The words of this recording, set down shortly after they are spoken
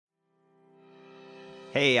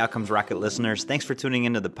Hey, Outcomes Rocket listeners, thanks for tuning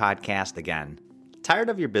into the podcast again. Tired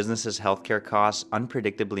of your business's healthcare costs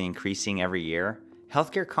unpredictably increasing every year?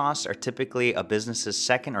 Healthcare costs are typically a business's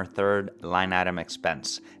second or third line item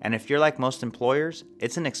expense, and if you're like most employers,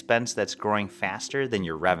 it's an expense that's growing faster than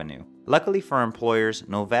your revenue. Luckily for employers,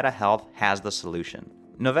 Novetta Health has the solution.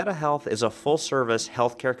 Novetta Health is a full-service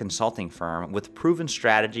healthcare consulting firm with proven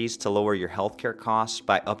strategies to lower your healthcare costs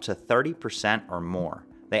by up to 30% or more.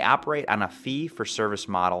 They operate on a fee-for-service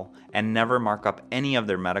model and never mark up any of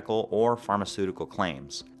their medical or pharmaceutical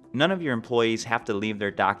claims. None of your employees have to leave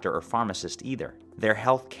their doctor or pharmacist either. Their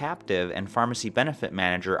health captive and pharmacy benefit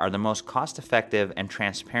manager are the most cost-effective and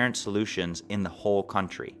transparent solutions in the whole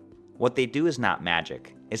country. What they do is not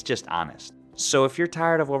magic, it's just honest. So if you're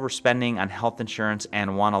tired of overspending on health insurance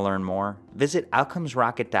and want to learn more, visit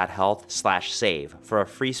outcomesrocket.health/save for a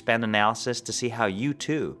free spend analysis to see how you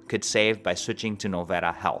too could save by switching to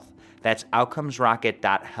Novetta Health. That's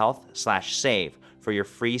outcomesrocket.health/save for your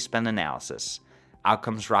free spend analysis.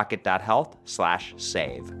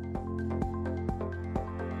 outcomesrocket.health/save.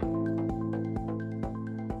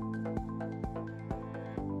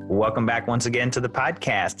 Welcome back once again to the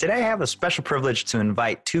podcast. Today I have a special privilege to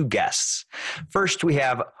invite two guests. First, we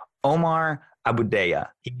have Omar Abudeya.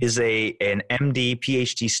 He is an MD,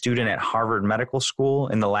 PhD student at Harvard Medical School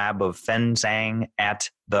in the lab of Fen Zhang at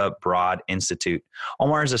the Broad Institute.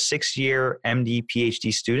 Omar is a 6-year MD,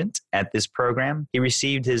 PhD student at this program. He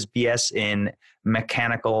received his BS in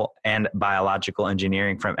Mechanical and Biological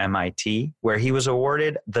Engineering from MIT, where he was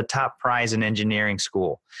awarded the top prize in engineering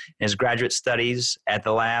school. In his graduate studies at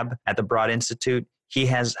the lab at the Broad Institute, he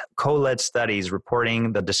has co-led studies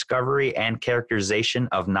reporting the discovery and characterization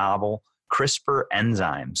of novel CRISPR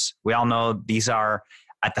enzymes. We all know these are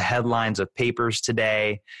at the headlines of papers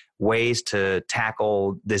today, ways to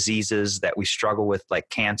tackle diseases that we struggle with like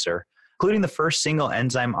cancer, including the first single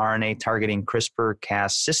enzyme RNA targeting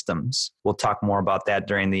CRISPR-Cas systems. We'll talk more about that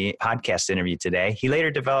during the podcast interview today. He later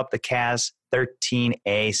developed the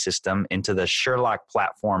Cas13a system into the Sherlock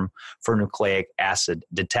platform for nucleic acid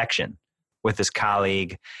detection with his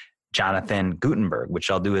colleague, Jonathan Gutenberg, which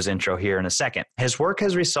I'll do his intro here in a second. His work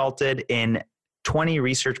has resulted in 20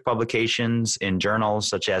 research publications in journals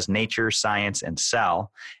such as Nature, Science, and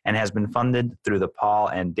Cell, and has been funded through the Paul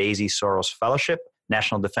and Daisy Soros Fellowship,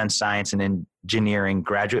 National Defense Science and Engineering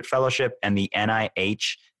Graduate Fellowship, and the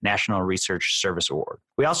NIH National Research Service Award.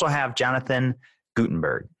 We also have Jonathan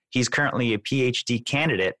Gutenberg. He's currently a PhD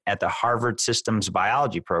candidate at the Harvard Systems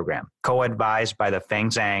Biology program, co-advised by the Feng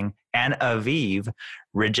Zhang and Aviv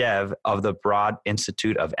Regev of the Broad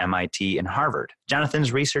Institute of MIT and Harvard.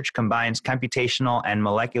 Jonathan's research combines computational and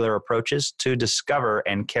molecular approaches to discover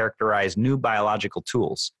and characterize new biological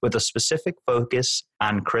tools with a specific focus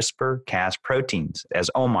on CRISPR-Cas proteins,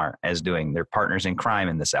 as Omar is doing. They're partners in crime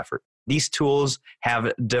in this effort. These tools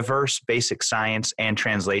have diverse basic science and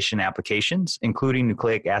translation applications, including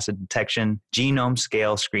nucleic acid detection, genome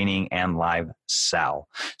scale screening, and live cell.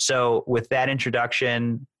 So with that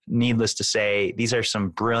introduction, needless to say, these are some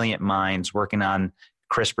brilliant minds working on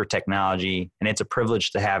CRISPR technology, and it's a privilege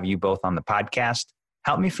to have you both on the podcast.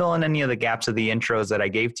 Help me fill in any of the gaps of the intros that I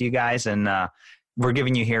gave to you guys, and we're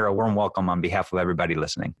giving you here a warm welcome on behalf of everybody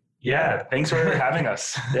listening. Yeah, thanks for having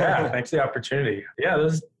us. Yeah, thanks for the opportunity. Yeah,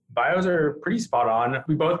 those bios are pretty spot on.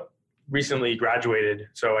 We both recently graduated,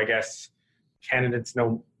 so I guess candidates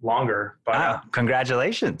no longer. But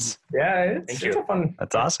congratulations. Yeah, it's a fun.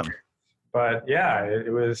 That's awesome. But yeah,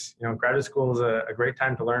 it was, graduate school is a great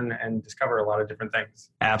time to learn and discover a lot of different things.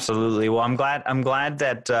 Absolutely. Well, I'm glad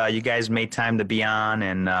that you guys made time to be on,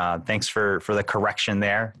 and thanks for the correction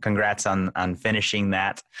there. Congrats on finishing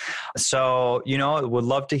that. So, would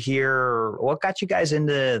love to hear what got you guys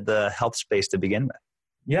into the health space to begin with.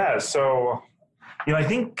 Yeah. So, I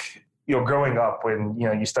think, growing up when,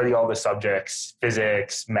 you study all the subjects,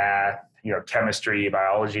 physics, math, chemistry,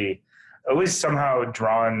 biology, always somehow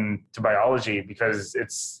drawn to biology because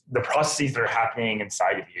it's the processes that are happening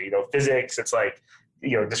inside of you. Physics, it's like,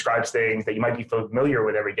 describes things that you might be familiar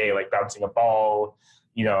with every day, like bouncing a ball,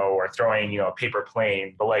 or throwing, a paper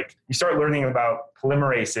plane. But like you start learning about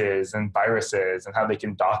polymerases and viruses and how they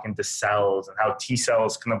can dock into cells and how T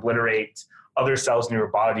cells can obliterate other cells in your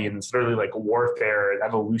body, and it's literally like warfare and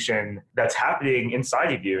evolution that's happening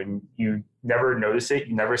inside of you, and you never notice it,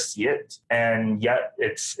 you never see it, and yet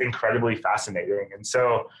it's incredibly fascinating. And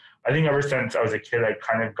so I think ever since I was a kid, I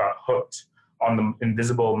kind of got hooked on the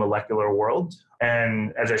invisible molecular world.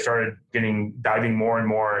 And as I started diving more and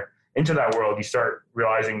more into that world, you start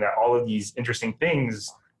realizing that all of these interesting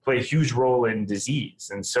things play a huge role in disease.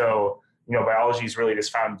 And so, biology is really this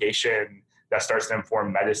foundation that starts to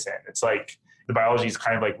inform medicine. It's like the biology is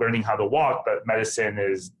kind of like learning how to walk, but medicine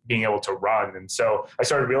is being able to run. And so I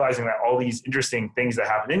started realizing that all these interesting things that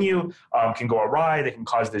happen in you can go awry, they can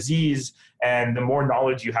cause disease. And the more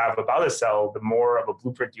knowledge you have about a cell, the more of a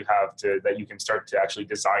blueprint you have that you can start to actually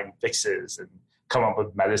design fixes and come up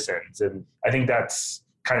with medicines. And I think that's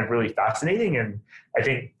kind of really fascinating. And I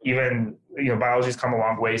think even, biology's come a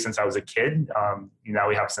long way since I was a kid. Now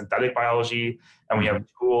we have synthetic biology, and we have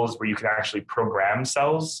tools where you can actually program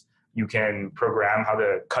cells. You can program how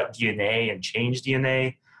to cut DNA and change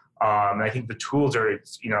DNA. And I think the tools are,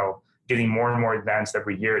 getting more and more advanced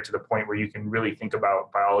every year to the point where you can really think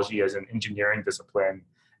about biology as an engineering discipline,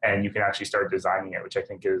 and you can actually start designing it, which I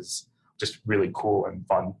think is just really cool and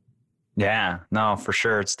fun. Yeah, no, for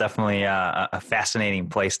sure. It's definitely a fascinating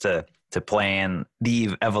place to play in.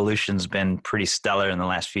 The evolution's been pretty stellar in the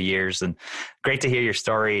last few years, and great to hear your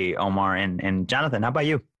story, Omar. And Jonathan, how about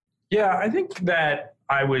you? Yeah, I think that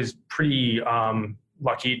I was pretty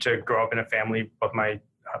lucky to grow up in a family. Both my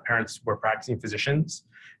parents were practicing physicians.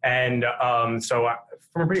 And so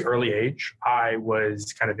from a pretty early age, I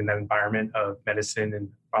was kind of in that environment of medicine and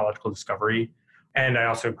biological discovery. And I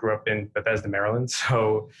also grew up in Bethesda, Maryland.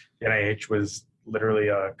 So the NIH was literally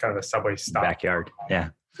a kind of a subway stop. Backyard, yeah.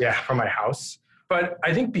 Yeah, from my house. But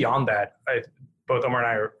I think beyond that, both Omar and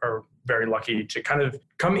I are very lucky to kind of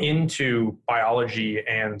come into biology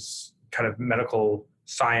and kind of medical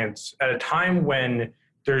science at a time when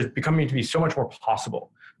there's becoming to be so much more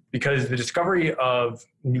possible, because the discovery of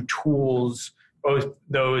new tools, both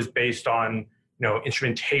those based on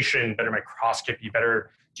instrumentation, better microscopy,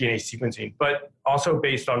 better DNA sequencing, but also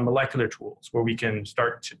based on molecular tools where we can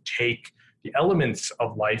start to take the elements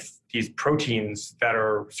of life, these proteins that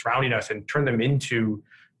are surrounding us, and turn them into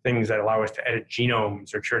things that allow us to edit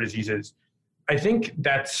genomes or cure diseases. I think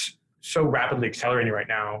that's so rapidly accelerating right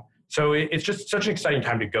now. So it's just such an exciting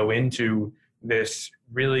time to go into this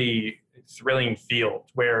really thrilling field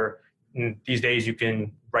where these days you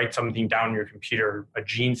can write something down on your computer, a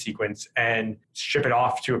gene sequence, and ship it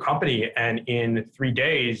off to a company. And in 3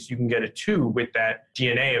 days, you can get a tube with that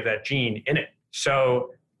DNA of that gene in it.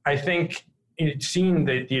 So I think seeing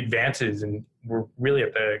the advances, and we're really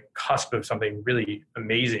at the cusp of something really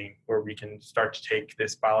amazing where we can start to take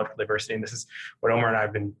this biological diversity, and this is what Omar and I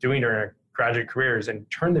have been doing during our graduate careers, and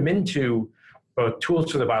turn them into both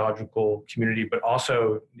tools for the biological community, but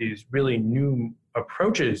also these really new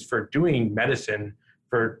approaches for doing medicine,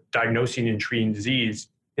 for diagnosing and treating disease.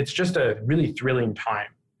 It's just a really thrilling time.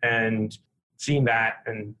 And seeing that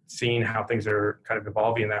and seeing how things are kind of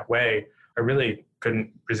evolving in that way, I really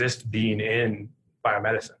couldn't resist being in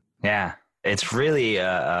biomedicine. Yeah, it's really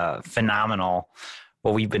phenomenal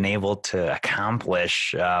what we've been able to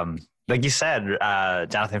accomplish. Like you said,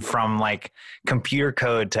 Jonathan, from like computer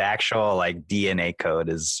code to actual like DNA code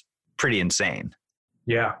is pretty insane.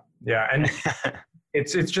 Yeah. And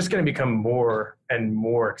it's just going to become more and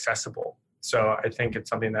more accessible. So I think it's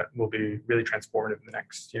something that will be really transformative in the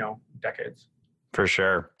next, decades. For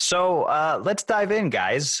sure. So let's dive in,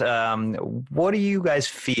 guys. What do you guys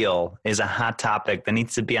feel is a hot topic that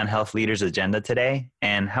needs to be on health leaders' agenda today?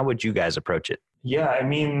 And how would you guys approach it? Yeah,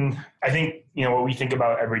 I think, what we think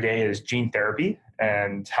about every day is gene therapy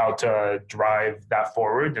and how to drive that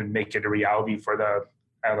forward and make it a reality for the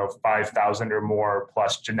 5,000 or more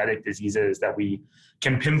plus genetic diseases that we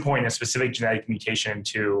can pinpoint a specific genetic mutation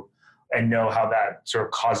to and know how that sort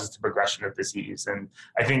of causes the progression of disease. And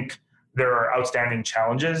I think there are outstanding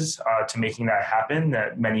challenges to making that happen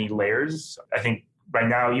at many layers. I think right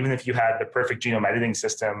now, even if you had the perfect genome editing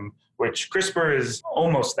system, which CRISPR is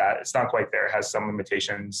almost that, it's not quite there, it has some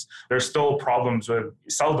limitations, there's still problems with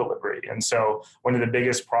cell delivery. And so one of the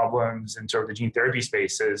biggest problems in sort of the gene therapy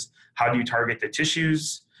space is how do you target the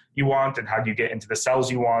tissues you want and how do you get into the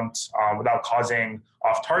cells you want without causing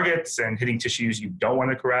off targets and hitting tissues you don't want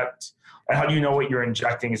to correct? And how do you know what you're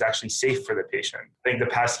injecting is actually safe for the patient? I think the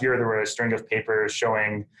past year there were a string of papers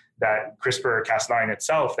showing that CRISPR-Cas9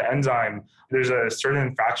 itself, the enzyme, there's a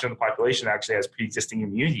certain fraction of the population that actually has pre-existing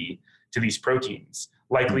immunity to these proteins,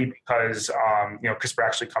 likely because CRISPR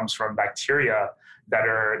actually comes from bacteria that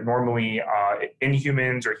are normally in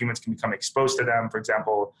humans, or humans can become exposed to them. For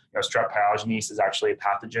example, strep pyogenes is actually a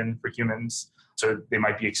pathogen for humans, so they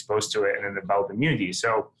might be exposed to it and then develop immunity.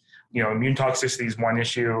 So, immune toxicity is one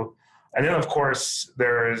issue. And then, of course,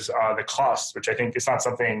 there's the cost, which I think is not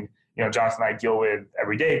something Jonathan and I deal with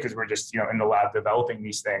every day because we're just in the lab developing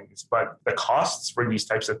these things. But the costs for these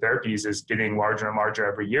types of therapies is getting larger and larger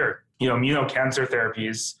every year. Immunocancer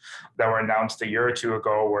therapies that were announced a year or two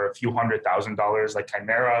ago were a few $100,000, like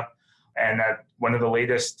Chimera. And at one of the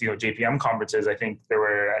latest JPM conferences, I think there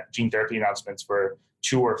were gene therapy announcements for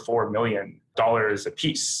 $2 or $4 million a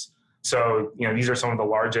piece. So, these are some of the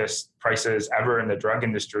largest prices ever in the drug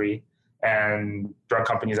industry. And drug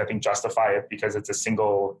companies, I think, justify it because it's a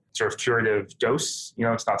single sort of curative dose.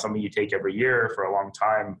 It's not something you take every year for a long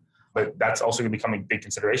time, but that's also going to become a big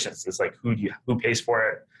consideration. It's like, who pays for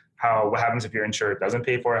it? What happens if your insurer doesn't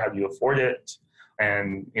pay for it? How do you afford it?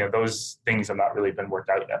 And, those things have not really been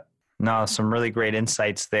worked out yet. No, some really great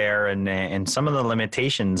insights there, and some of the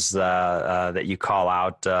limitations that you call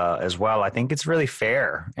out as well. I think it's really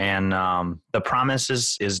fair, and the promise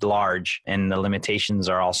is large, and the limitations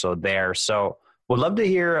are also there. So, we'd love to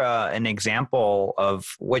hear an example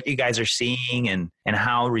of what you guys are seeing and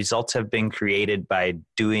how results have been created by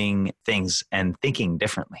doing things and thinking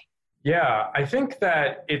differently. Yeah, I think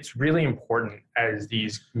that it's really important as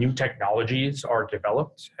these new technologies are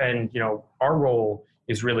developed, and our role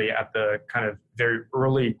is really at the kind of very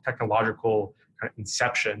early technological kind of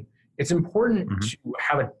inception. It's important to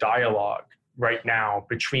have a dialogue right now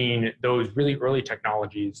between those really early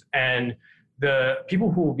technologies and the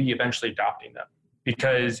people who will be eventually adopting them.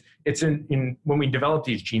 Because it's in when we develop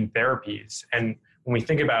these gene therapies and when we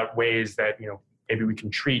think about ways that maybe we can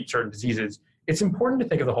treat certain diseases, it's important to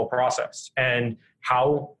think of the whole process and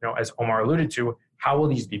how, as Omar alluded to, how will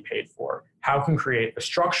these be paid for? How can create a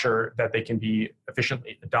structure that they can be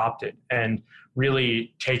efficiently adopted and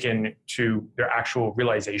really taken to their actual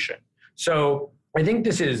realization? So I think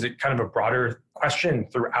this is kind of a broader question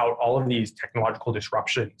throughout all of these technological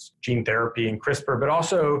disruptions, gene therapy and CRISPR, but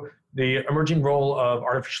also the emerging role of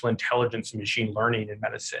artificial intelligence and machine learning in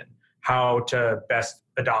medicine, how to best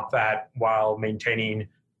adopt that while maintaining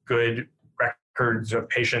good records of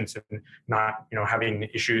patients and not having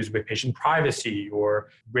issues with patient privacy or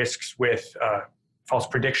risks with false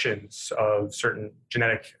predictions of certain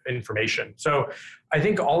genetic information. So I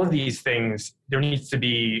think all of these things, there needs to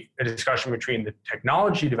be a discussion between the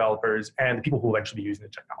technology developers and the people who will actually be using the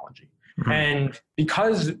technology. Mm-hmm. And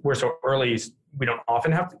because we're so early, we don't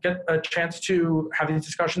often have to get a chance to have these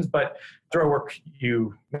discussions, but through our work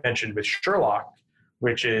you mentioned with Sherlock,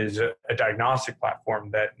 which is a diagnostic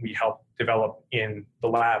platform that we helped develop in the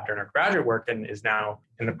lab during our graduate work and is now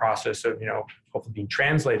in the process of, hopefully being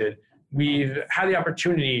translated. We've had the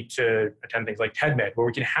opportunity to attend things like TEDMed, where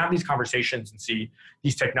we can have these conversations and see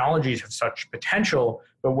these technologies have such potential,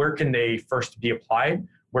 but where can they first be applied?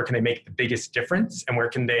 Where can they make the biggest difference? And where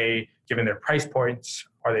can they, given their price points,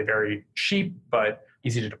 are they very cheap but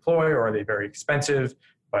easy to deploy, or are they very expensive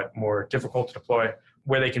but more difficult to deploy,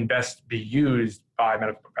 where they can best be used by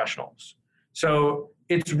medical professionals? So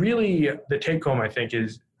it's really the take home, I think,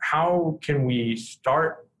 is how can we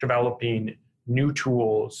start developing new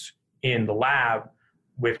tools in the lab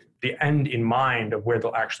with the end in mind of where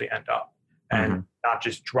they'll actually end up, and not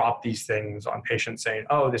just drop these things on patients saying,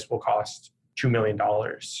 oh, this will cost $2 million.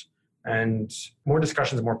 And more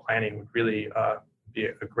discussions and more planning would really be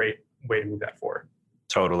a great way to move that forward.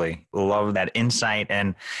 Totally. Love that insight.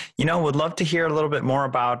 And, would love to hear a little bit more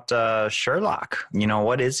about Sherlock.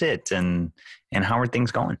 What is it and how are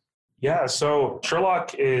things going? Yeah. So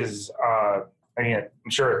Sherlock is, I'm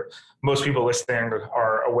sure most people listening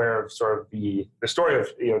are aware of sort of the story of,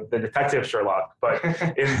 the detective Sherlock, but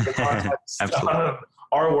in the context of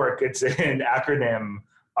our work, it's an acronym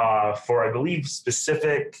for, I believe,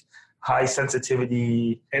 specific high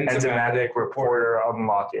sensitivity enzymatic reporter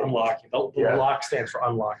unlocking. Unlocking. The lock stands for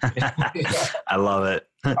unlocking. I love it.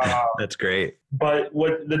 That's great. But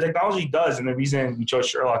what the technology does, and the reason we chose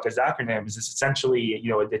Sherlock as acronym, is it's essentially,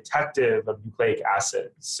 a detective of nucleic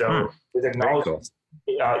acid. So the technology,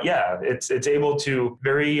 it's able to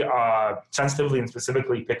very sensitively and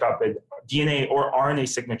specifically pick up a DNA or RNA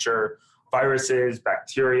signature, viruses,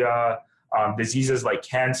 bacteria, diseases like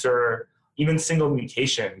cancer, even single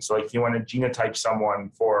mutations. Like if you want to genotype someone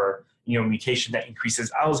for, mutation that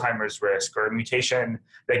increases Alzheimer's risk or a mutation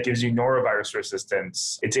that gives you norovirus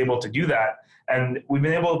resistance, it's able to do that. And we've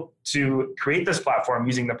been able to create this platform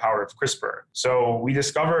using the power of CRISPR. So we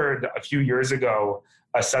discovered a few years ago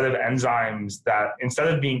a set of enzymes that, instead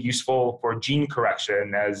of being useful for gene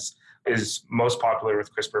correction, as is most popular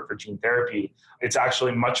with CRISPR for gene therapy, it's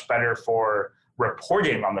actually much better for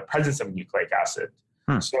reporting on the presence of nucleic acid.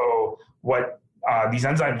 So what these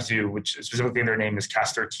enzymes do, which specifically their name is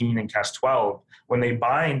Cas13 and Cas12, when they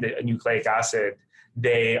bind a nucleic acid,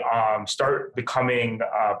 they start becoming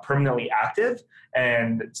permanently active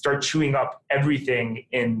and start chewing up everything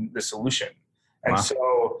in the solution. And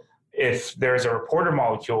so if there's a reporter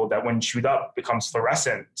molecule that when chewed up becomes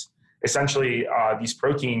fluorescent, essentially these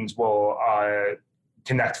proteins will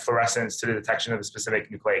connect fluorescence to the detection of a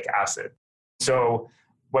specific nucleic acid. So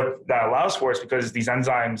what that allows for is because these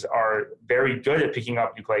enzymes are very good at picking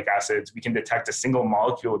up nucleic acids, we can detect a single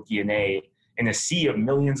molecule of DNA in a sea of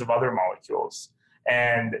millions of other molecules.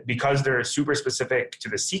 And because they're super specific to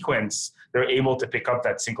the sequence, they're able to pick up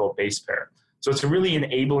that single base pair. So it's a really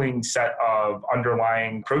enabling set of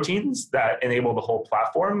underlying proteins that enable the whole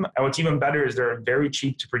platform. And what's even better is they're very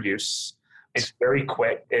cheap to produce. It's very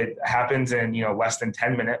quick. It happens in less than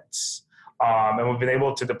 10 minutes. And we've been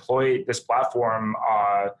able to deploy this platform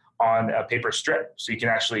on a paper strip. So you can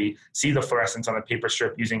actually see the fluorescence on the paper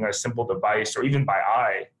strip using a simple device or even by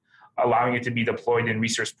eye, allowing it to be deployed in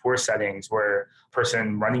research poor settings where a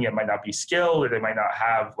person running it might not be skilled or they might not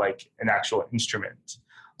have like an actual instrument.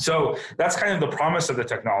 So that's kind of the promise of the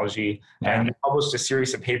technology. Yeah. And we published a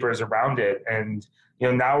series of papers around it. And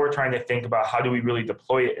now we're trying to think about how do we really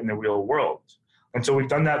deploy it in the real world. And so we've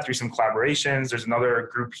done that through some collaborations. There's another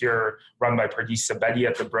group here run by Pardees Sabeti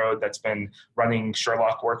at the Broad that's been running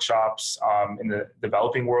Sherlock workshops in the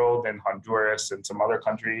developing world in Honduras and some other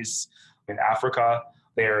countries in Africa.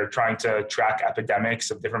 They're trying to track epidemics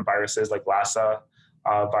of different viruses like Lassa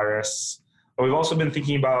virus. But we've also been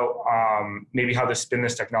thinking about maybe how to spin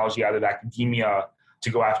this technology out of academia to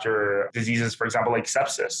go after diseases, for example, like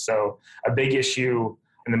sepsis. So a big issue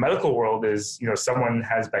in the medical world is, someone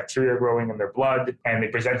has bacteria growing in their blood and they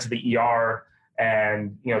present to the ER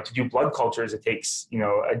and, to do blood cultures, it takes,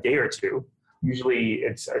 a day or two. Usually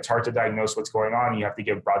it's hard to diagnose what's going on. You have to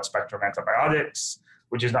give broad spectrum antibiotics,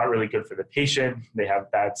 which is not really good for the patient. They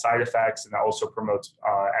have bad side effects, and that also promotes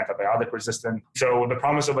antibiotic resistance. So the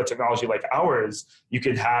promise of a technology like ours, you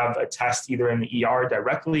could have a test either in the ER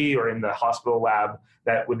directly or in the hospital lab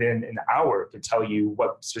that within an hour could tell you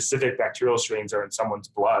what specific bacterial strains are in someone's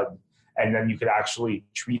blood. And then you could actually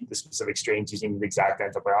treat the specific strains using the exact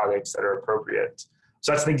antibiotics that are appropriate.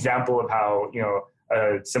 So that's an example of how,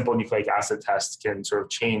 a simple nucleic acid test can sort of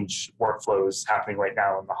change workflows happening right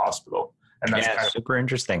now in the hospital. And that's kind of super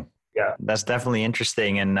interesting. Yeah, that's definitely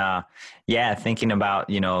interesting. And thinking about,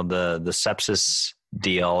 the sepsis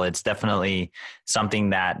deal, it's definitely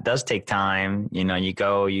something that does take time.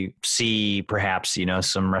 You see perhaps,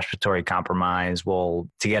 some respiratory compromise. To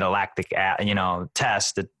get a lactic,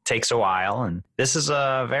 test, it takes a while. And this is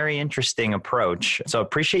a very interesting approach. So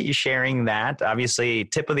appreciate you sharing that. Obviously,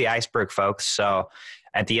 tip of the iceberg, folks. So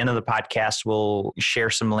at the end of the podcast, we'll share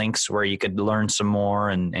some links where you could learn some more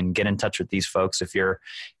and get in touch with these folks if you're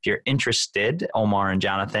interested, Omar and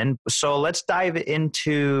Jonathan. So let's dive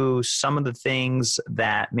into some of the things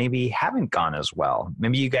that maybe haven't gone as well.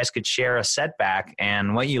 Maybe you guys could share a setback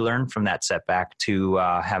and what you learned from that setback to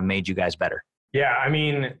have made you guys better. Yeah, I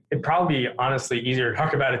mean, it'd probably be honestly easier to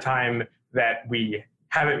talk about a time that we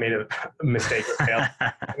haven't made a mistake or failed.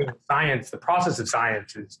 I mean, the process of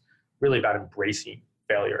science is really about embracing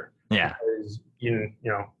failure. Yeah. Because,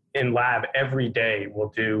 in lab every day we'll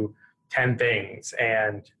do 10 things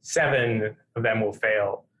and 7 of them will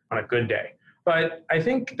fail on a good day. But I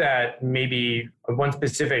think that maybe one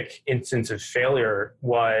specific instance of failure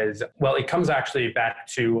was, it comes actually back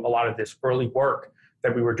to a lot of this early work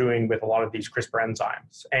that we were doing with a lot of these CRISPR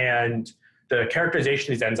enzymes. And the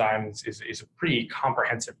characterization of these enzymes is a pretty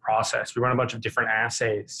comprehensive process. We run a bunch of different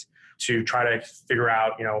assays to try to figure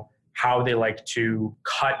out, how they like to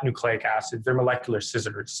cut nucleic acids, their molecular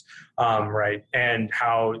scissors, right? And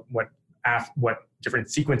what different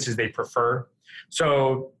sequences they prefer.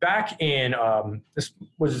 So back in, this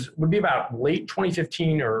would be about late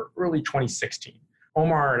 2015 or early 2016,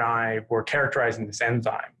 Omar and I were characterizing this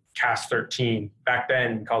enzyme, Cas13. Back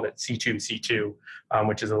then we called it C2C2,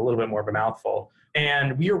 which is a little bit more of a mouthful.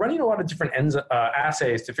 And we were running a lot of different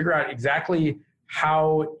assays to figure out exactly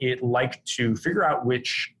how it liked to figure out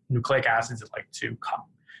which nucleic acids it liked to cut.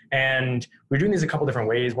 And we're doing these a couple different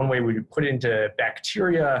ways. One way we would put it into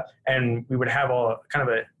bacteria, and we would have a kind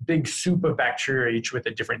of a big soup of bacteria, each with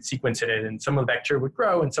a different sequence in it. And some of the bacteria would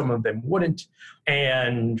grow and some of them wouldn't.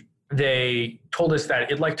 And they told us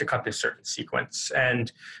that it liked to cut this certain sequence.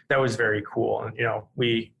 And that was very cool. And,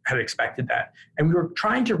 we had expected that. And we were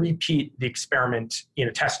trying to repeat the experiment in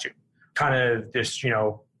a test tube, kind of this,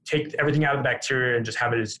 take everything out of the bacteria and just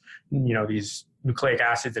have it as, these nucleic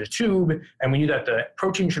acids in a tube. And we knew that the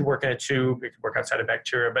protein should work in a tube. It could work outside of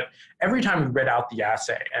bacteria. But every time we read out the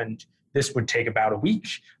assay, and this would take about a week,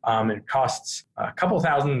 and it costs a couple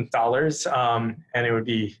 $1,000s, and it would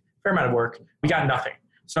be a fair amount of work. We got nothing.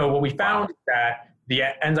 So what we found is that the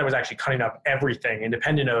enzyme was actually cutting up everything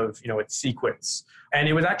independent of, its sequence. And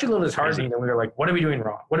it was actually a little disheartening. And we were like, what are we doing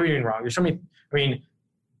wrong? What are we doing wrong? There's so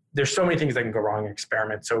many things that can go wrong in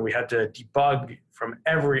experiments. So we had to debug from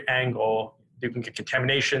every angle. You can get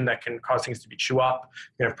contamination that can cause things to be chew up.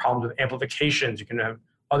 You can have problems with amplifications. You can have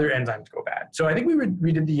other enzymes go bad. So I think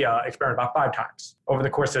we did the experiment about 5 times over the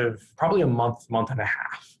course of probably a month and a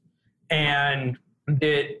half. And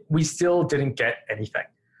we still didn't get anything.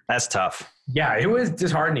 That's tough. Yeah, it was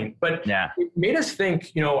disheartening. But it made us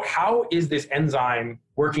think, how is this enzyme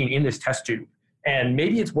working in this test tube? And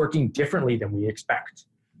maybe it's working differently than we expect.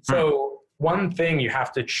 So one thing you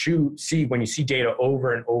have to see when you see data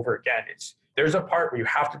over and over again is there's a part where you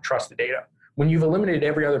have to trust the data. When you've eliminated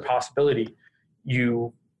every other possibility,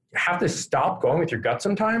 you have to stop going with your gut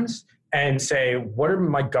sometimes and say, what are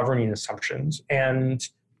my governing assumptions? And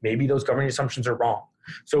maybe those governing assumptions are wrong.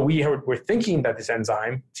 So we were thinking that this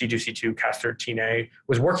enzyme, C2C2 Cas13a,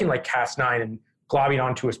 was working like Cas9 and globbing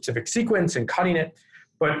onto a specific sequence and cutting it.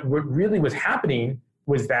 But what really was happening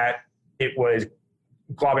was that it was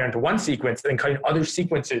globbing onto one sequence and then cutting other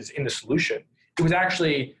sequences in the solution. It was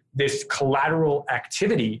actually this collateral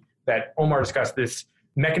activity that Omar discussed, this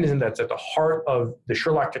mechanism that's at the heart of the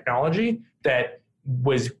Sherlock technology that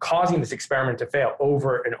was causing this experiment to fail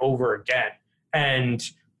over and over again. And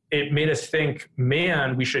it made us think,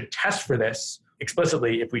 man, we should test for this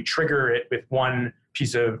explicitly. If we trigger it with one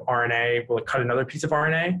piece of RNA, will it cut another piece of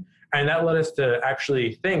RNA? And that led us to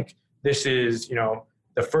actually think this is,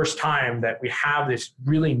 the first time that we have this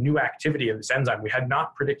really new activity of this enzyme. We had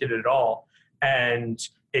not predicted it at all and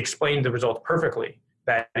explained the results perfectly,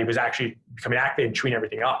 that it was actually becoming activated and chewing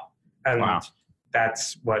everything up. And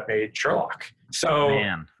that's what made Sherlock. So,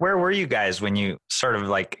 man, where were you guys when you sort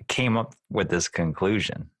of came up with this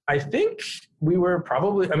conclusion? I think we were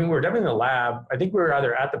we were definitely in the lab. I think we were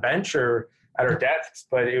either at the bench or at our desks,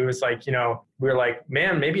 but it was we were like,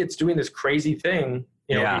 man, maybe it's doing this crazy thing.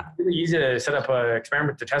 It's really easy to set up an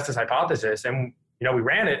experiment to test this hypothesis. And, we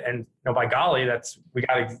ran it and, by golly, we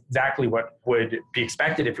got exactly what would be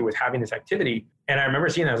expected if it was having this activity. And I remember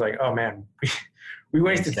seeing that, I was like, oh man, we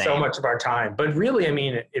wasted so much of our time. But really,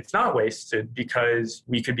 it's not wasted because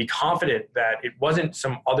we could be confident that it wasn't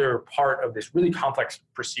some other part of this really complex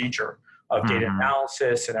procedure of data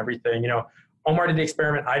analysis and everything. Omar did the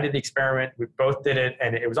experiment, I did the experiment, we both did it,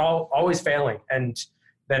 and it was always failing. And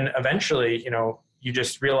then eventually, you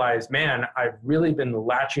just realize, man, I've really been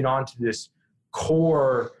latching on to this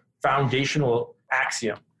core foundational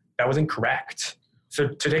axiom that was incorrect. So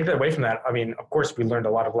to take that away from that, of course, we learned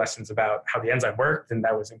a lot of lessons about how the enzyme worked, and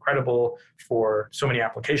that was incredible for so many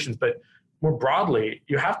applications. But more broadly,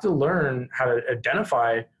 you have to learn how to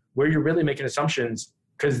identify where you're really making assumptions,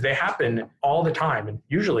 because they happen all the time, and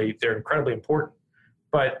usually they're incredibly important.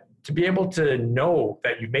 But to be able to know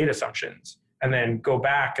that you've made assumptions and then go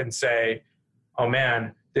back and say, oh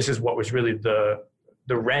man, this is what was really the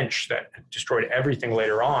wrench that destroyed everything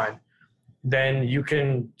later on, then you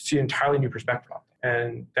can see an entirely new perspective on it.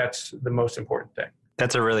 And that's the most important thing.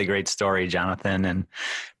 That's a really great story, Jonathan, and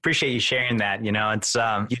appreciate you sharing that. It's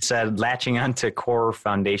you said latching onto core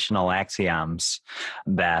foundational axioms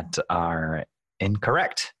that are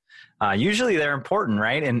incorrect. Usually they're important,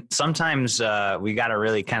 right? And sometimes we got to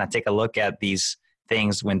really kind of take a look at these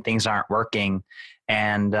things when things aren't working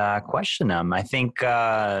and question them. I think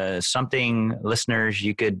something, listeners,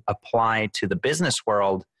 you could apply to the business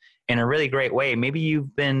world in a really great way. Maybe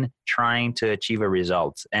you've been trying to achieve a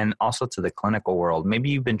result, and also to the clinical world. Maybe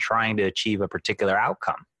you've been trying to achieve a particular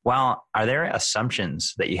outcome. Well, are there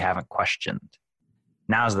assumptions that you haven't questioned?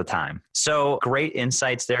 Now's the time. So great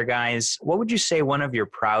insights there, guys. What would you say one of your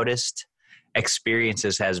proudest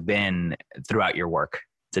experiences has been throughout your work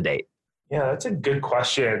to date? Yeah, that's a good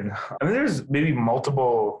question. There's maybe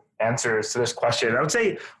multiple answers to this question. I would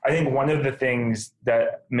say, I think one of the things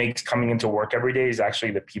that makes coming into work every day is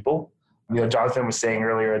actually the people. Jonathan was saying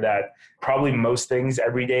earlier that probably most things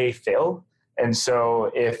every day fail. And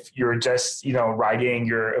so if you're just, riding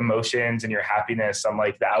your emotions and your happiness on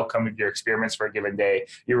the outcome of your experiments for a given day,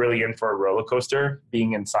 you're really in for a roller coaster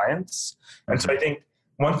being in science. And so I think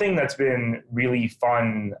one thing that's been really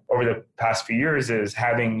fun over the past few years is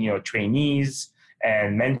having, trainees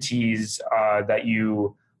and mentees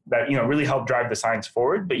that really help drive the science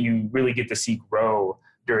forward, but you really get to see grow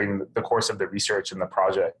during the course of the research and the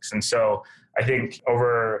projects. And so I think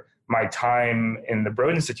over my time in the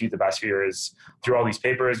Broad Institute the past few years, through all these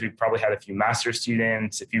papers, we've probably had a few master's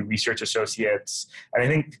students, a few research associates. And I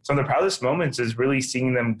think some of the proudest moments is really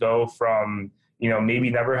seeing them go from maybe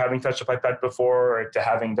never having touched a pipette before, or to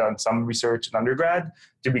having done some research in undergrad,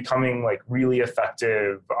 to becoming really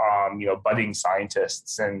effective, budding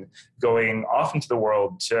scientists and going off into the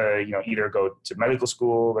world to, either go to medical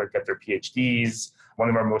school or get their PhDs. one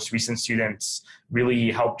of our most recent students really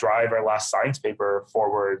helped drive our last science paper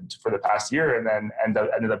forward for the past year, and then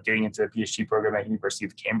ended up getting into the PhD program at University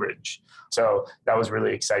of Cambridge. So that was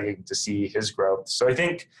really exciting to see his growth. So I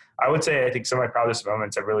think some of my proudest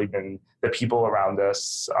moments have really been the people around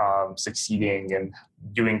us succeeding and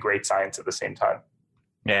doing great science at the same time.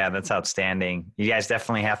 Yeah, that's outstanding. You guys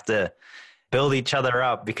definitely have to build each other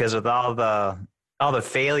up, because with all the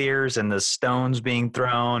failures and the stones being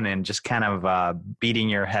thrown and just kind of beating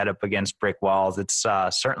your head up against brick walls, it's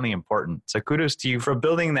certainly important. So kudos to you for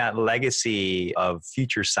building that legacy of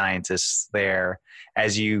future scientists there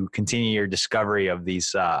as you continue your discovery of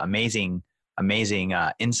these amazing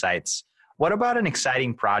insights. What about an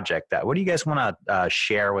exciting project? What do you guys want to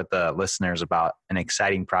share with the listeners about an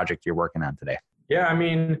exciting project you're working on today? Yeah, I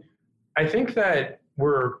mean, I think that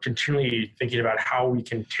we're continually thinking about how we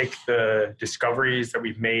can take the discoveries that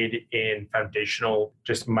we've made in foundational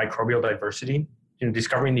just microbial diversity,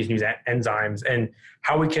 discovering these new enzymes, and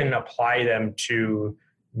how we can apply them to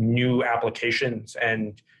new applications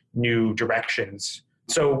and new directions.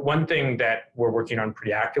 So one thing that we're working on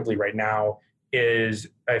pretty actively right now is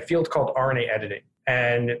a field called RNA editing.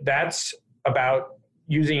 And that's about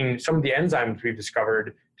using some of the enzymes we've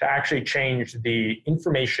discovered to actually change the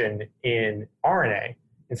information in RNA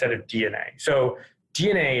instead of DNA. So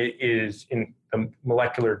DNA is in the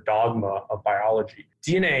molecular dogma of biology.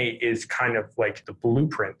 DNA is kind of like the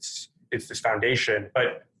blueprints. It's this foundation,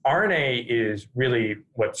 but RNA is really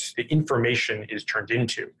what the information is turned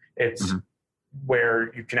into. It's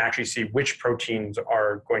where you can actually see which proteins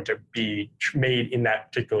are going to be made in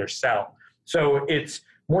that particular cell. So it's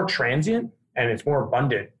more transient and it's more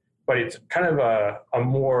abundant, but it's kind of a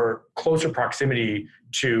more closer proximity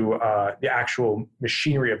to the actual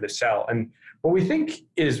machinery of the cell. And what we think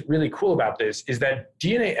is really cool about this is that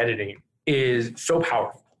DNA editing is so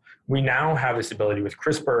powerful. We now have this ability with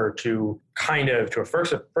CRISPR to to a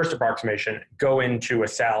first approximation, go into a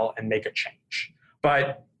cell and make a change.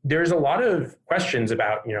 But there's a lot of questions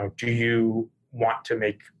about, do you want to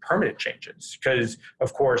make permanent changes? Because,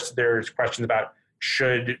 of course, there's questions about,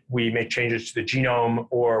 should we make changes to the genome,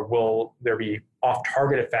 or will there be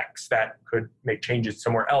off-target effects that could make changes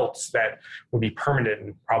somewhere else that would be permanent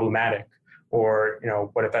and problematic? Or,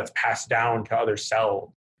 what if that's passed down to other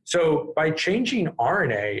cells? So by changing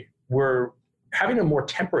RNA, we're having a more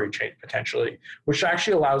temporary change potentially, which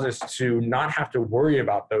actually allows us to not have to worry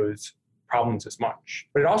about those problems as much.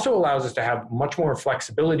 But it also allows us to have much more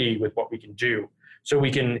flexibility with what we can do. So we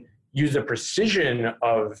can use the precision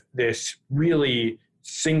of this really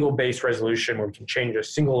single base resolution where we can change a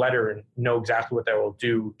single letter and know exactly what that will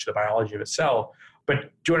do to the biology of a cell,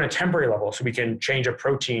 but do it on a temporary level. So we can change a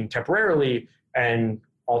protein temporarily and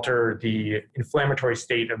alter the inflammatory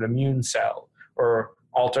state of an immune cell, or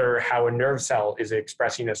alter how a nerve cell is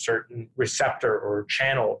expressing a certain receptor or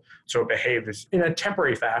channel so it behaves in a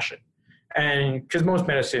temporary fashion. And because most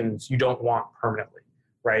medicines you don't want permanently,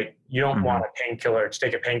 right? You don't want a painkiller to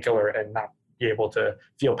take a painkiller and not be able to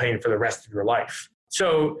feel pain for the rest of your life.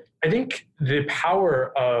 So I think the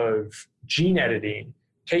power of gene editing,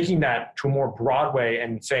 taking that to a more broad way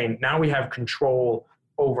and saying, now we have control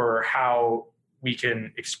over how we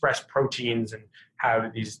can express proteins and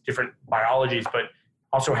have these different biologies, but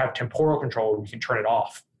also have temporal control where we can turn it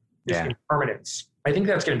off. This impermanence. I think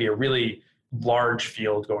that's going to be a really large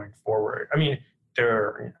field going forward. I mean, there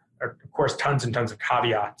are, of course, tons and tons of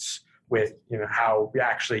caveats with how we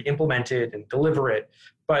actually implement it and deliver it.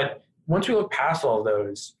 But once we look past all of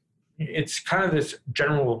those, it's kind of this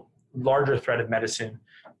general larger thread of medicine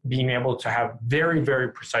being able to have very,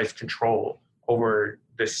 very precise control over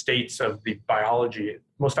the states of the biology,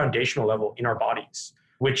 most foundational level in our bodies,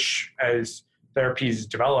 which as therapies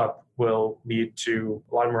develop will lead to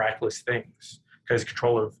a lot of miraculous things, because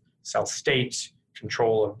control of cell state,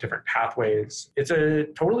 control of different pathways. It's a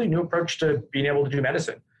totally new approach to being able to do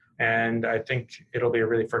medicine. And I think it'll be a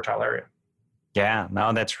really fertile area. Yeah,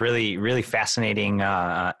 no, that's really, really fascinating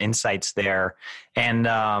insights there. And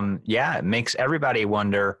it makes everybody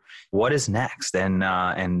wonder what is next,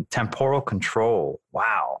 and temporal control.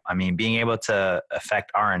 Wow. I mean, being able to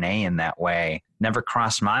affect RNA in that way never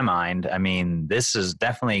crossed my mind. I mean, this is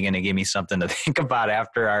definitely going to give me something to think about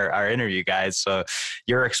after our interview, guys. So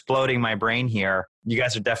you're exploding my brain here. You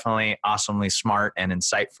guys are definitely awesomely smart and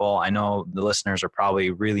insightful. I know the listeners are probably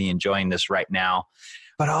really enjoying this right now.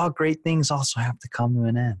 But all great things also have to come to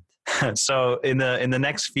an end. So in the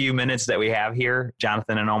next few minutes that we have here,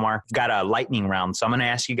 Jonathan and Omar, we've got a lightning round. So I'm going to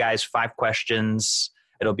ask you guys 5 questions.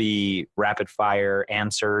 It'll be rapid fire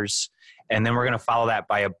answers. And then we're going to follow that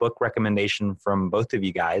by a book recommendation from both of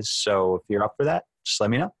you guys. So if you're up for that, just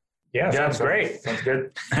let me know. Yeah, sounds great. Sounds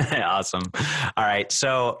good. Awesome. All right.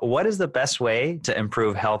 So what is the best way to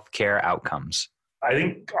improve healthcare outcomes? I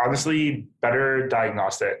think honestly, better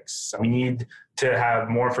diagnostics. We need to have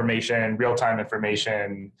more information, real-time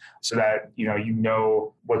information, so that you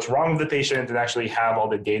know what's wrong with the patient and actually have all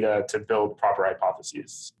the data to build proper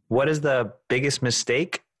hypotheses. What is the biggest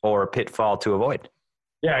mistake or pitfall to avoid?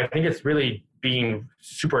 Yeah, I think it's really being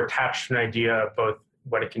super attached to an idea, both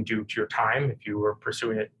what it can do to your time if you were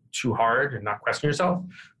pursuing it too hard and not question yourself,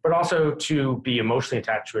 but also to be emotionally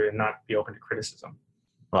attached to it and not be open to criticism.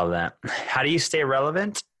 Love that. How do you stay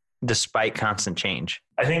relevant despite constant change?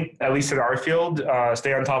 I think, at least in our field,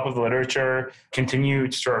 stay on top of the literature, continue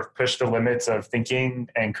to sort of push the limits of thinking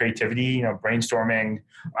and creativity, brainstorming.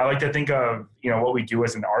 I like to think of, what we do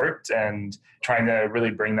as an art and trying to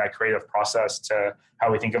really bring that creative process to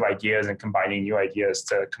how we think of ideas and combining new ideas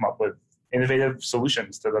to come up with innovative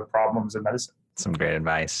solutions to the problems of medicine. Some great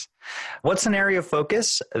advice. What's an area of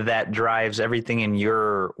focus that drives everything in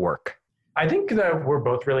your work? I think that we're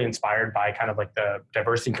both really inspired by kind of like the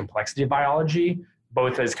diversity and complexity of biology,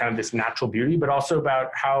 both as kind of this natural beauty, but also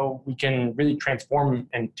about how we can really transform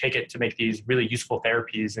and take it to make these really useful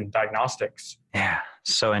therapies and diagnostics. Yeah,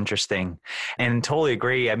 so interesting. And totally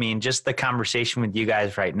agree. I mean, just the conversation with you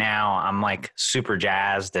guys right now, I'm like super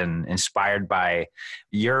jazzed and inspired by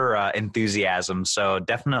your enthusiasm. So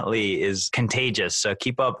definitely is contagious. So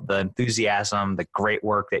keep up the enthusiasm, the great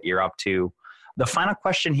work that you're up to. The final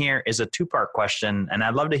question here is a two-part question, and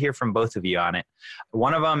I'd love to hear from both of you on it.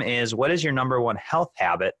 One of them is, what is your number one health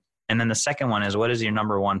habit? And then the second one is, what is your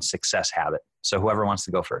number one success habit? So whoever wants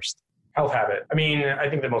to go first. Health habit. I mean, I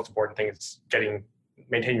think the most important thing is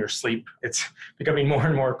maintaining your sleep. It's becoming more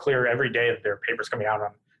and more clear every day that there are papers coming out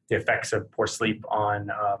on the effects of poor sleep on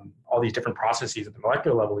all these different processes at the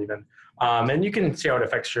molecular level even. And you can see how it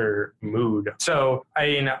affects your mood. So,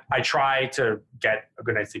 I try to get a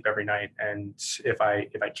good night's sleep every night. And if I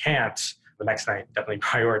can't, the next night, definitely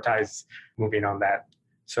prioritize moving on that.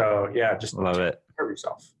 So yeah, just love it. Take care of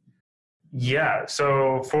yourself. Yeah.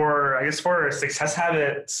 So for success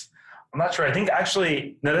habits, I'm not sure. I think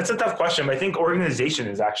actually, no, that's a tough question, but I think organization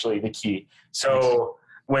is actually the key. So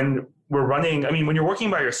when we're running, when you're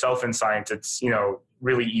working by yourself in science, it's,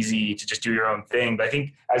 really easy to just do your own thing. But I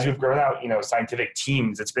think as we've grown out, scientific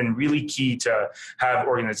teams, it's been really key to have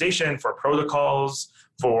organization for protocols,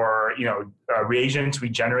 for, reagents. We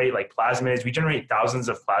generate like plasmids. We generate thousands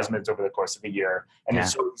of plasmids over the course of a year, and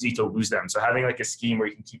it's so easy to lose them. So having like a scheme where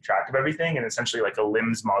you can keep track of everything and essentially like a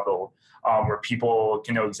LIMS model where people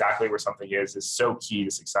can know exactly where something is so key to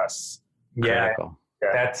success. Yeah. Critical.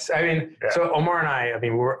 Yeah. So Omar and I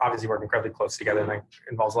we're obviously working incredibly close together, and it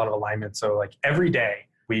involves a lot of alignment. So like every day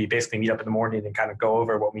we basically meet up in the morning and kind of go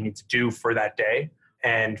over what we need to do for that day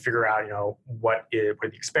and figure out, what are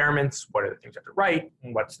the experiments, what are the things we have to write,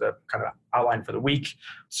 and what's the kind of outline for the week.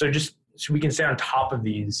 So we can stay on top of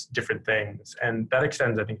these different things. And that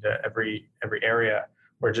extends, I think, to every area,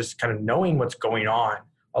 where just kind of knowing what's going on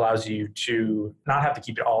allows you to not have to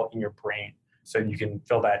keep it all in your brain. So you can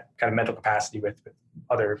fill that kind of mental capacity with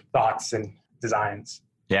other thoughts and designs.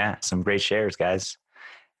 Yeah, some great shares, guys.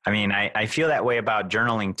 I feel that way about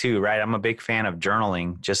journaling too, right? I'm a big fan of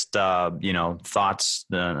journaling, just, thoughts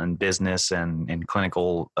and business and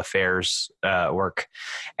clinical affairs work.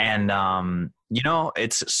 And,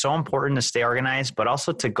 it's so important to stay organized, but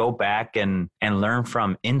also to go back and learn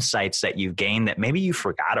from insights that you've gained that maybe you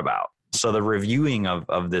forgot about. So the reviewing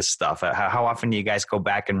of this stuff, how often do you guys go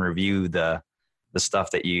back and review the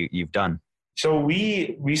stuff that you've done? So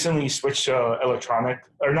we recently switched to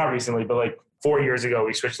not recently, but like 4 years ago,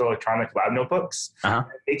 we switched to electronic lab notebooks. Uh-huh.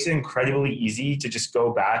 It makes it incredibly easy to just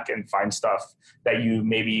go back and find stuff that you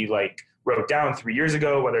maybe like wrote down 3 years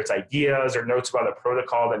ago, whether it's ideas or notes about a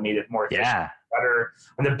protocol that made it more efficient, better.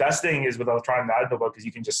 And the best thing is with electronic lab notebook is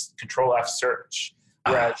you can just Control F search.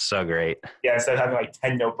 So great. Yeah, instead of having like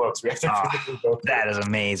 10 notebooks, we have to physically go through. That is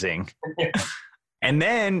amazing. And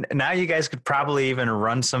then now you guys could probably even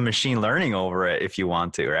run some machine learning over it if you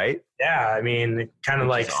want to, right? Yeah, kind of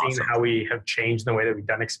like seeing how we have changed the way that we've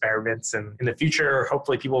done experiments. And in the future,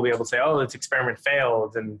 hopefully people will be able to say, oh, this experiment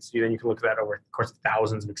failed. And then you can look at that over the course of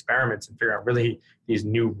thousands of experiments and figure out really these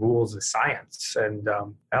new rules of science. And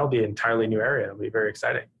that'll be an entirely new area. It'll be very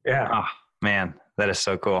exciting. Yeah. Oh, man, that is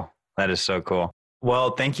so cool. That is so cool.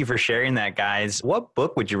 Well, thank you for sharing that, guys. What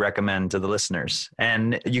book would you recommend to the listeners?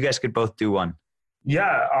 And you guys could both do one. Yeah,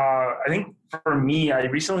 I think for me, I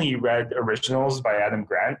recently read Originals by Adam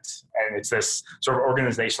Grant, and it's this sort of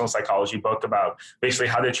organizational psychology book about basically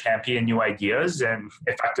how to champion new ideas and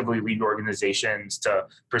effectively lead organizations to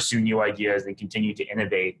pursue new ideas and continue to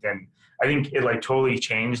innovate. And I think it like totally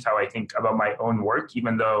changed how I think about my own work,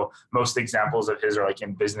 even though most examples of his are like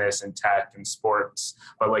in business and tech and sports,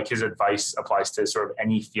 but like his advice applies to sort of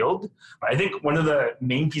any field. I think one of the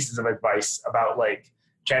main pieces of advice about like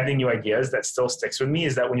championing new ideas that still sticks with me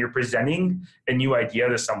is that when you're presenting a new idea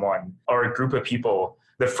to someone or a group of people,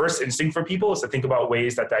 the first instinct for people is to think about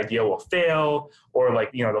ways that the idea will fail, or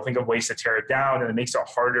like, you know, they'll think of ways to tear it down, and it makes it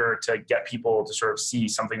harder to get people to sort of see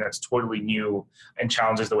something that's totally new and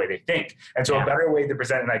challenges the way they think. And so a better way to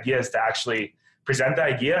present an idea is to actually present the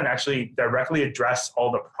idea and actually directly address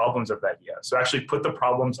all the problems of the idea. So actually put the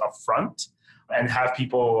problems up front and have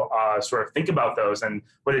people sort of think about those. And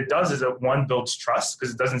what it does is it, one, builds trust,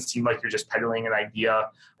 because it doesn't seem like you're just peddling an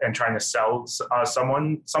idea and trying to sell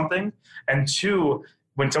someone something. And two,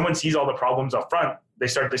 when someone sees all the problems up front, they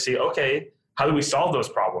start to see, okay, how do we solve those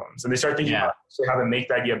problems? And they start thinking about how to make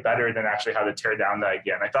the idea better than actually how to tear down the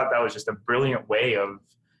idea. And I thought that was just a brilliant way of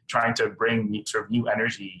trying to bring sort of new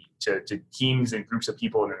energy to teams and groups of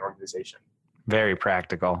people in an organization. Very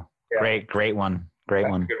practical. Yeah. Great one. Great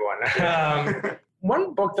one. Good one.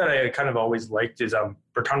 One book that I kind of always liked is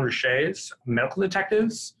Bertrand Ruchet's Medical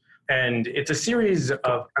Detectives. And it's a series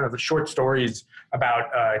of kind of short stories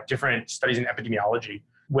about different studies in epidemiology,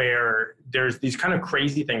 where there's these kind of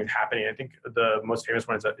crazy things happening. I think the most famous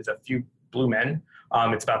one is A Few Blue Men.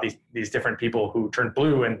 It's about these different people who turned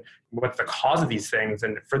blue and what's the cause of these things.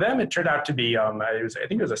 And for them, it turned out to be, I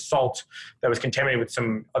think it was a salt that was contaminated with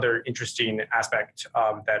some other interesting aspect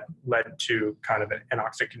that led to kind of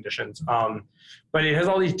anoxic conditions. But it has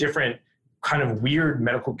all these different kind of weird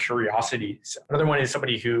medical curiosities. Another one is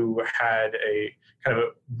somebody who had a kind of a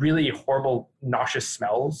really horrible noxious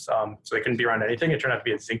smells, so they couldn't be around anything. It turned out to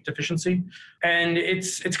be a zinc deficiency. And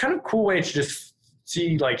it's kind of a cool way to just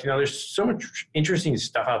see, like, you know, there's so much interesting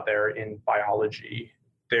stuff out there in biology.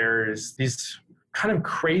 There's these kind of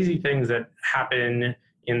crazy things that happen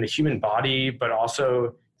in the human body, but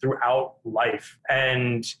also throughout life.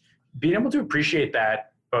 And being able to appreciate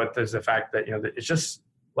that, both as the fact that, you know, it's just,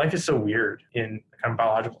 life is so weird in a kind of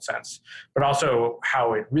biological sense, but also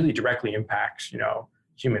how it really directly impacts, you know,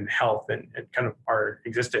 human health and kind of our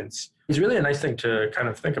existence is really a nice thing to kind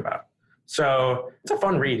of think about. So it's a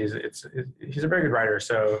fun read. He's a very good writer.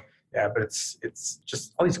 So yeah, but it's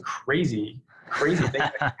just all these crazy things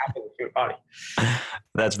that happen in the human body.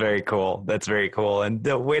 That's very cool. That's very cool. And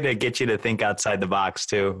the way to get you to think outside the box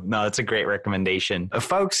too. No, that's a great recommendation.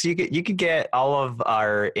 Folks, you could get all of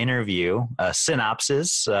our interview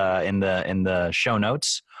synopsis in the show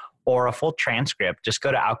notes, or a full transcript. Just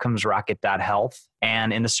go to outcomesrocket.health,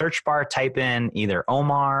 and in the search bar, type in either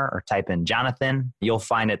Omar or type in Jonathan. You'll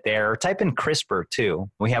find it there. Or type in CRISPR too.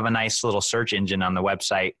 We have a nice little search engine on the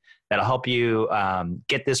website that'll help you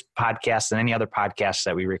get this podcast and any other podcasts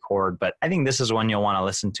that we record. But I think this is one you'll want to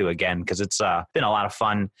listen to again, because it's been a lot of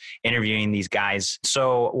fun interviewing these guys.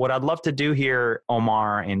 So what I'd love to do here,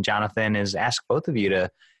 Omar and Jonathan, is ask both of you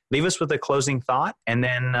to leave us with a closing thought, and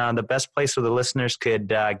then the best place where the listeners could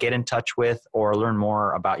get in touch with or learn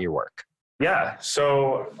more about your work. Yeah.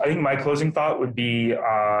 So I think my closing thought would be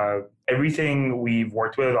everything we've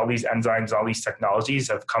worked with, all these enzymes, all these technologies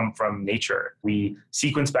have come from nature. We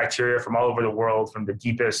sequence bacteria from all over the world, from the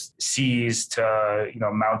deepest seas to, you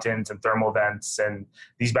know, mountains and thermal vents. And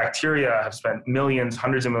these bacteria have spent millions,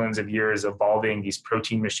 hundreds of millions of years evolving these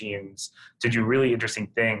protein machines to do really interesting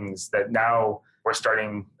things that now we're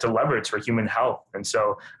starting to leverage for human health. And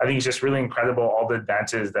so I think it's just really incredible, all the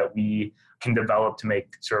advances that we can develop to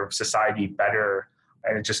make sort of society better.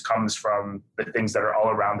 And it just comes from the things that are all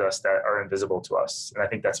around us that are invisible to us. And I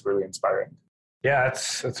think that's really inspiring. Yeah,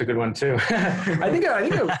 that's a good one too. I think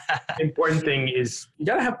an important thing is you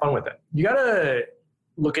got to have fun with it. You got to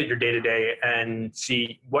look at your day-to-day and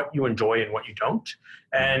see what you enjoy and what you don't,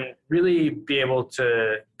 and really be able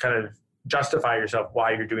to kind of justify yourself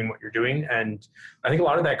why you're doing what you're doing. And I think a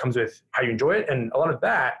lot of that comes with how you enjoy it. And a lot of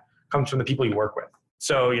that comes from the people you work with.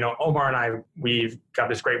 So, you know, Omar and I, we've got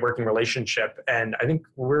this great working relationship, and I think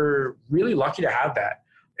we're really lucky to have that.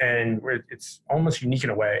 And it's almost unique in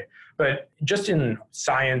a way, but just in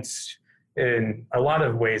science, in a lot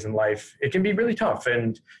of ways in life, it can be really tough,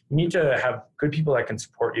 and you need to have good people that can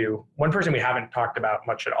support you. One person we haven't talked about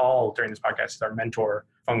much at all during this podcast is our mentor,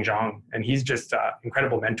 Feng Zhang, and he's just an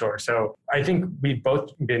incredible mentor. So I think we've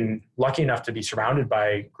both been lucky enough to be surrounded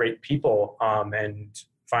by great people and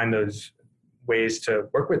find those ways to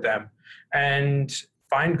work with them and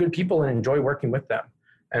find good people and enjoy working with them.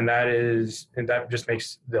 And that just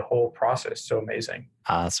makes the whole process so amazing.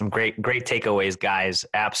 Some great takeaways, guys.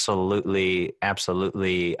 Absolutely.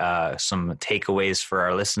 Some takeaways for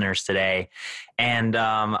our listeners today. And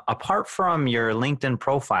apart from your LinkedIn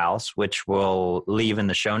profiles, which we'll leave in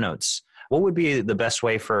the show notes, what would be the best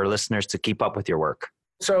way for listeners to keep up with your work?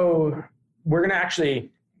 So we're going to actually,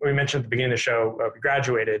 we mentioned at the beginning of the show, we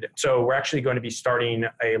graduated. So we're actually going to be starting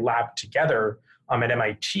a lab together at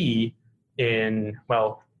MIT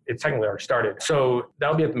it technically already started. So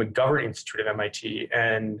that'll be at the McGovern Institute at MIT.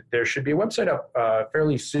 And there should be a website up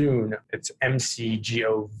fairly soon. It's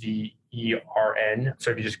MCGOVERN. So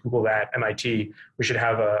if you just Google that, MIT, we should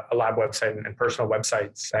have a lab website and personal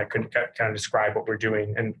websites that could kind of describe what we're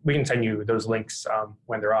doing. And we can send you those links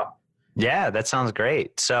when they're up. Yeah, that sounds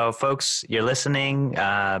great. So folks, you're listening.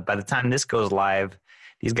 By the time this goes live,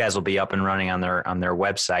 these guys will be up and running on their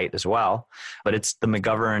website as well. But it's the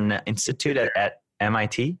McGovern Institute at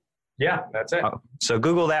MIT. Yeah, that's it. So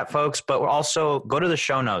Google that, folks. But also go to the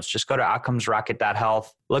show notes. Just go to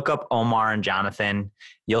outcomesrocket.health. Look up Omar and Jonathan.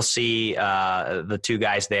 You'll see the two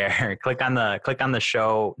guys there. click on the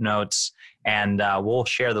show notes, and we'll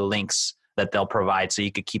share the links that they'll provide so you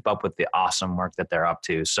could keep up with the awesome work that they're up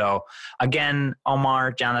to. So again,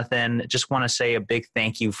 Omar, Jonathan, just want to say a big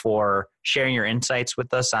thank you for sharing your insights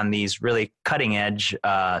with us on these really cutting edge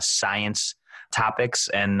science topics,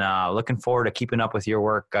 and looking forward to keeping up with your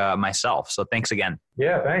work myself. So thanks again.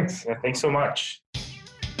 Yeah, thanks. Yeah, thanks so much.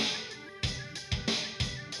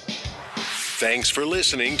 Thanks for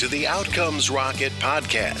listening to the Outcomes Rocket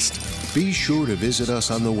podcast. Be sure to visit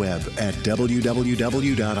us on the web at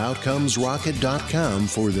www.outcomesrocket.com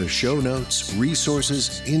for the show notes,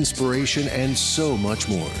 resources, inspiration, and so much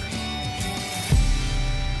more.